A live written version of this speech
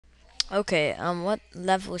Okay, what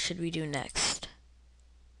level should we do next?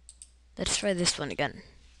 Let's try this one again.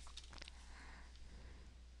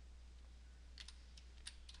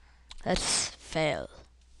 Let's fail.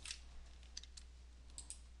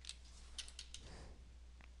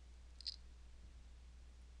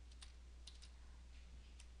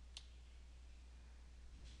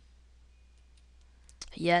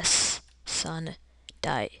 Yes, son,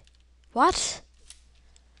 die. What?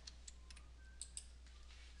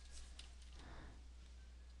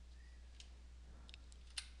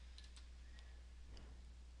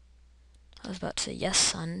 I was about to say yes,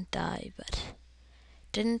 son, die, but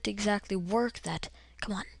didn't exactly work that.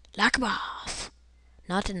 Come on, Lakabas!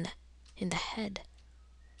 Not in the head.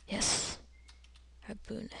 Yes,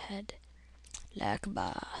 harpoon head.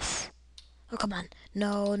 Lakabas. Oh, come on.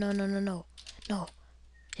 No, no, no, no, no. No.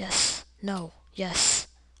 Yes. No. Yes.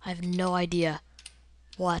 I have no idea.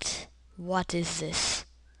 What? What is this?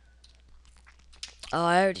 Oh,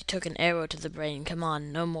 I already took an arrow to the brain. Come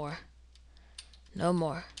on, no more. No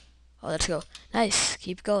more. Oh, let's go. Nice.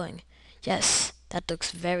 Keep going. Yes, that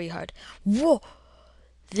looks very hard. Whoa!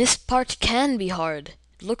 This part can be hard.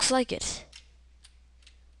 It looks like it.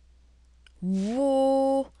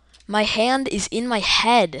 Whoa! My hand is in my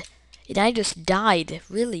head. And I just died.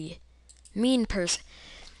 Really. Mean person.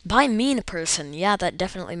 By mean person. Yeah, that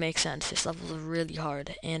definitely makes sense. This level is really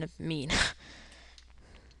hard and mean.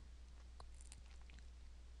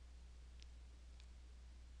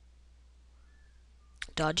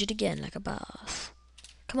 Dodge it again like a boss.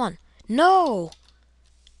 Come on. No!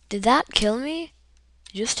 Did that kill me?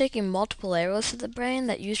 Just taking multiple arrows to the brain?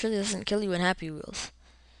 That usually doesn't kill you in Happy Wheels.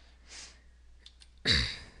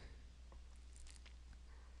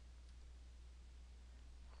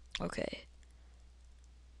 Okay.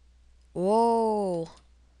 Whoa.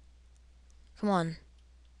 Come on.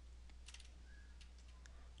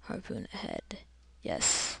 Harpoon ahead.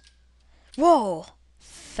 Yes. Whoa!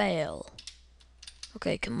 Fail.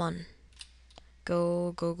 Okay, come on.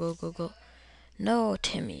 Go, go, go, go, go. No,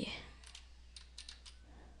 Timmy.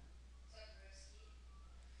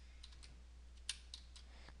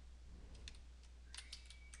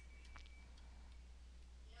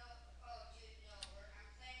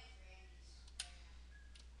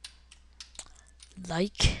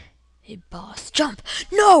 Like a boss. Jump!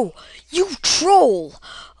 No! You troll!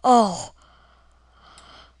 Oh.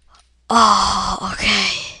 Oh,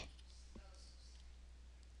 okay.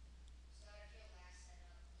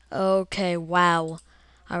 Okay, wow.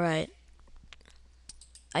 Alright.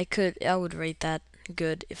 I would rate that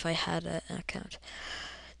good if I had an account.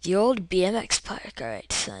 The old BMX park.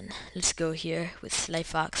 Alright, son. Let's go here with Sly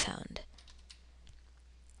Foxhound.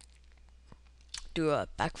 Do a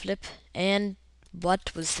backflip. And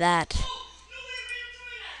what was that?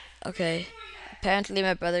 Okay. Apparently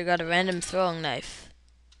my brother got a random throwing knife.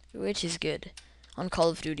 Which is good. On Call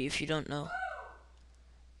of Duty if you don't know.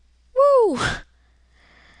 Woo!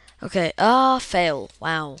 Okay, fail.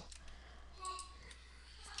 Wow.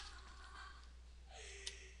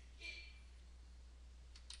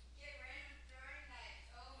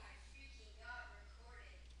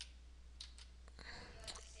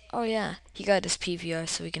 Oh yeah, he got his PVR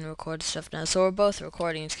so we can record stuff now. So we're both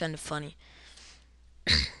recording. It's kind of funny.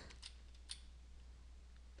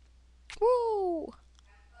 Woo!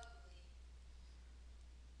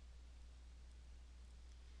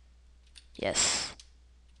 Yes.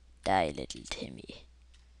 Die, little Timmy.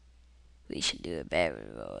 We should do a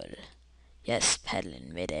barrel roll. Yes, pedal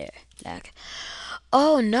in midair. Like,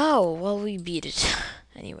 oh no! Well, we beat it.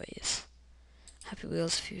 Anyways, Happy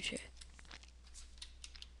Wheels future.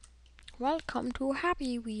 Welcome to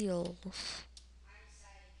Happy Wheels.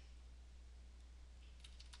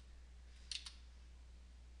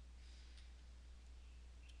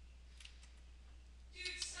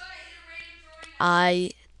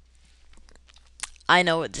 I I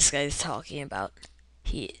know what this guy is talking about.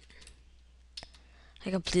 He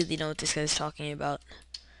I completely know what this guy's talking about.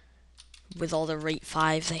 With all the rate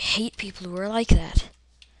 5s. I hate people who are like that.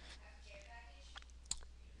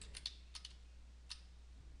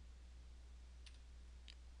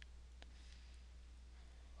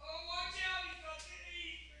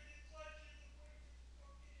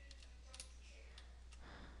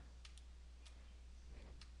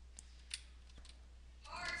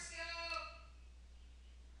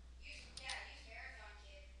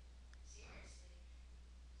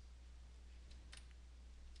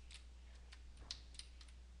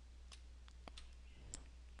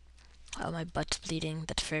 Oh, my butt's bleeding.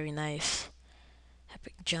 That's very nice.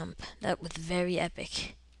 Epic jump. That was very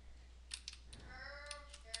epic.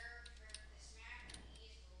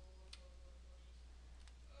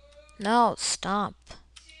 No, stop.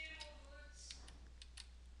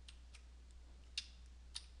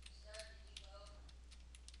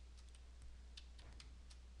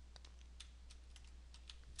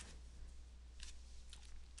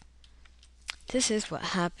 This is what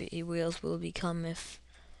Happy Wheels will become if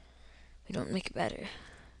we don't make it better.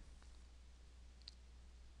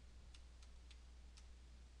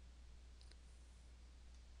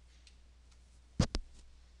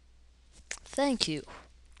 Thank you.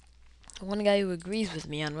 One guy who agrees with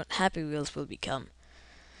me on what Happy Wheels will become.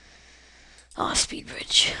 Oh, Speed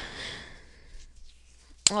Bridge.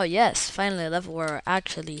 Oh yes, finally a level where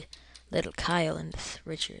actually little Kyle and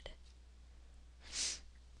Richard.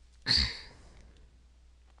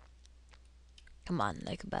 Come on,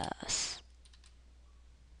 like a boss.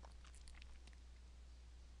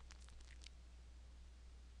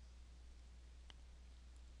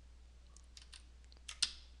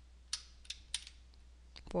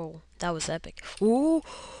 Whoa, that was epic. Ooh,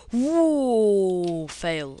 whoa,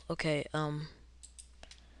 fail. Okay, okay,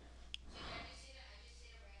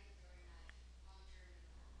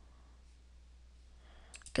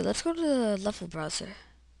 let's go to the level browser.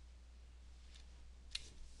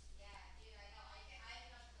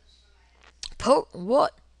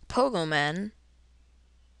 What? Pogo Man?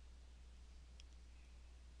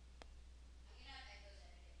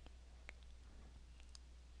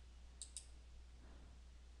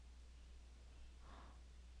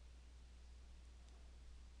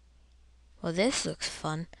 Well, this looks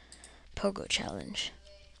fun. Pogo Challenge.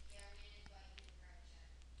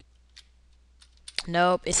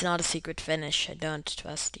 Nope, it's not a secret finish. I don't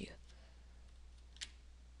trust you.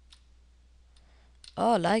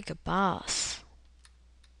 Oh, like a boss.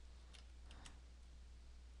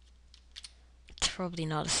 It's probably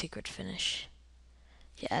not a secret finish.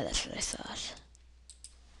 Yeah, that's what I thought.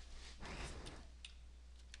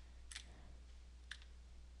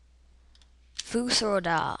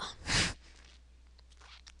 Fusoda.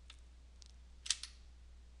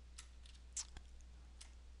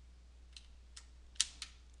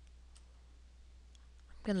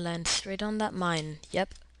 I'm gonna land straight on that mine.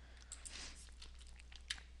 Yep.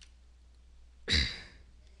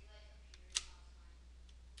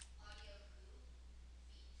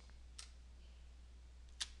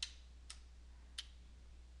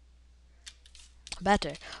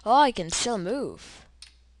 Better. Oh, I can still move.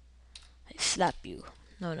 I slap you.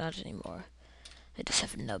 No, not anymore. I just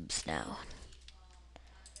have nubs now.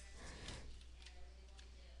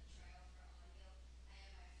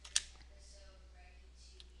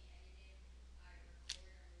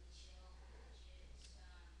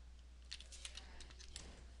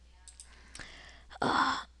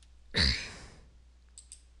 Ah.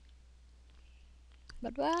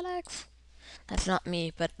 But Alex? That's not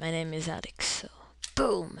me, but my name is Alex, so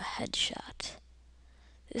boom, headshot.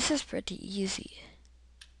 This is pretty easy.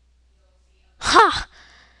 Ha!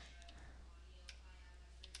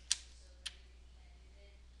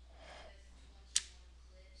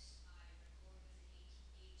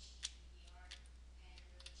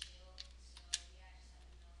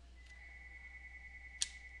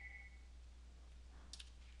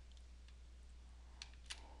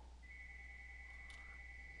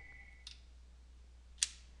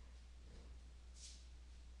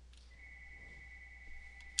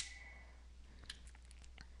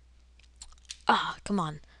 Ah, come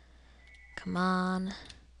on. Come on.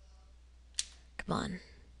 Come on.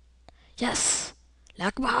 Yes!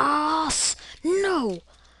 Lakbas! No!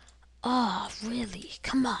 Oh, really?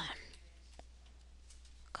 Come on.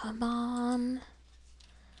 Come on.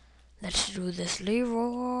 Let's do this,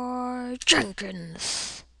 Leroy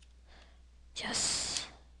Jenkins. Yes.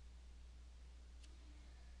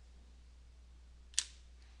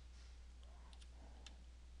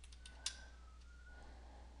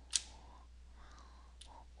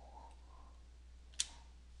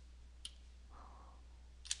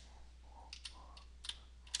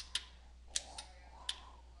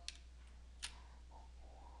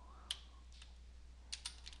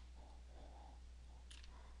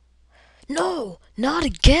 No, not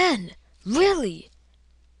again. Really?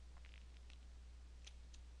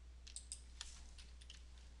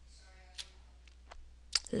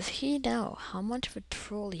 Does he know how much of a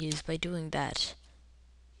troll he is by doing that?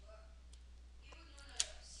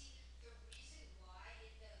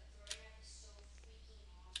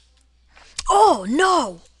 Oh,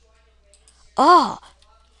 no! Oh!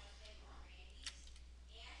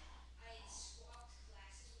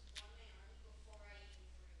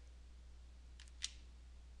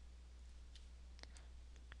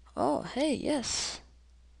 Oh, hey, yes.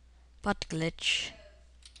 Butt glitch.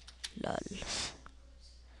 Lol.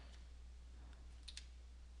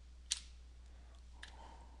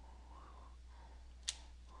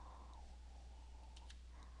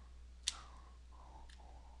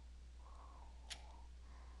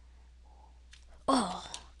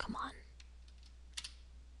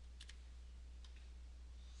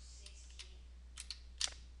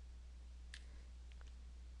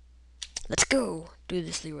 Let's go. Do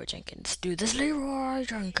this, Leroy Jenkins. Do this, Leroy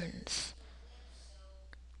Jenkins.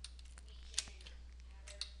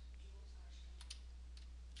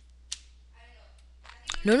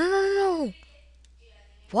 No, no, no, no, no.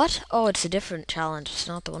 What? Oh, it's a different challenge. It's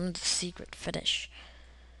not the one with the secret finish.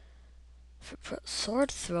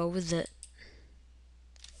 Sword throw with it.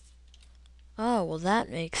 Oh, well that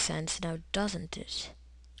makes sense now, doesn't it?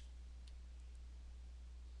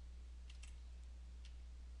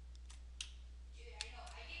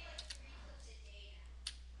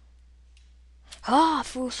 Ah,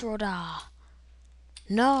 Fusroda!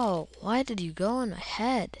 No, why did you go in my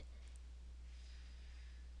head?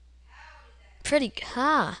 Pretty,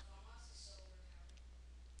 huh?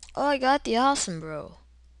 Oh, I got the awesome, bro.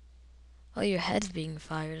 Oh, your head's being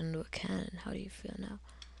fired into a cannon. How do you feel now?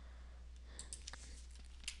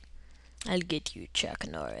 I'll get you, Chuck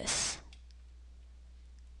Norris.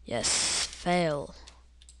 Yes, fail.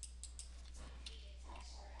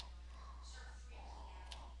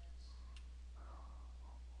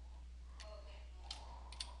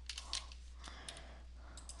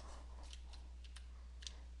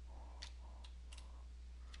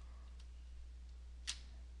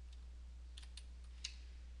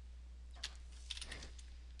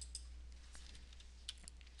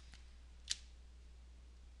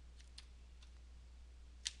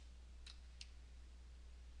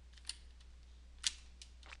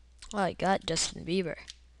 Oh, I got Justin Bieber.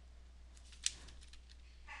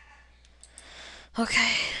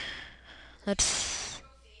 Okay, let's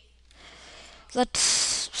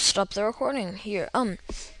stop the recording here.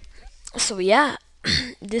 So yeah,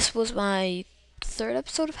 this was my third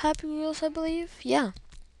episode of Happy Wheels, I believe. Yeah,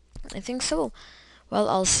 I think so. Well,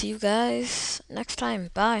 I'll see you guys next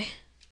time. Bye.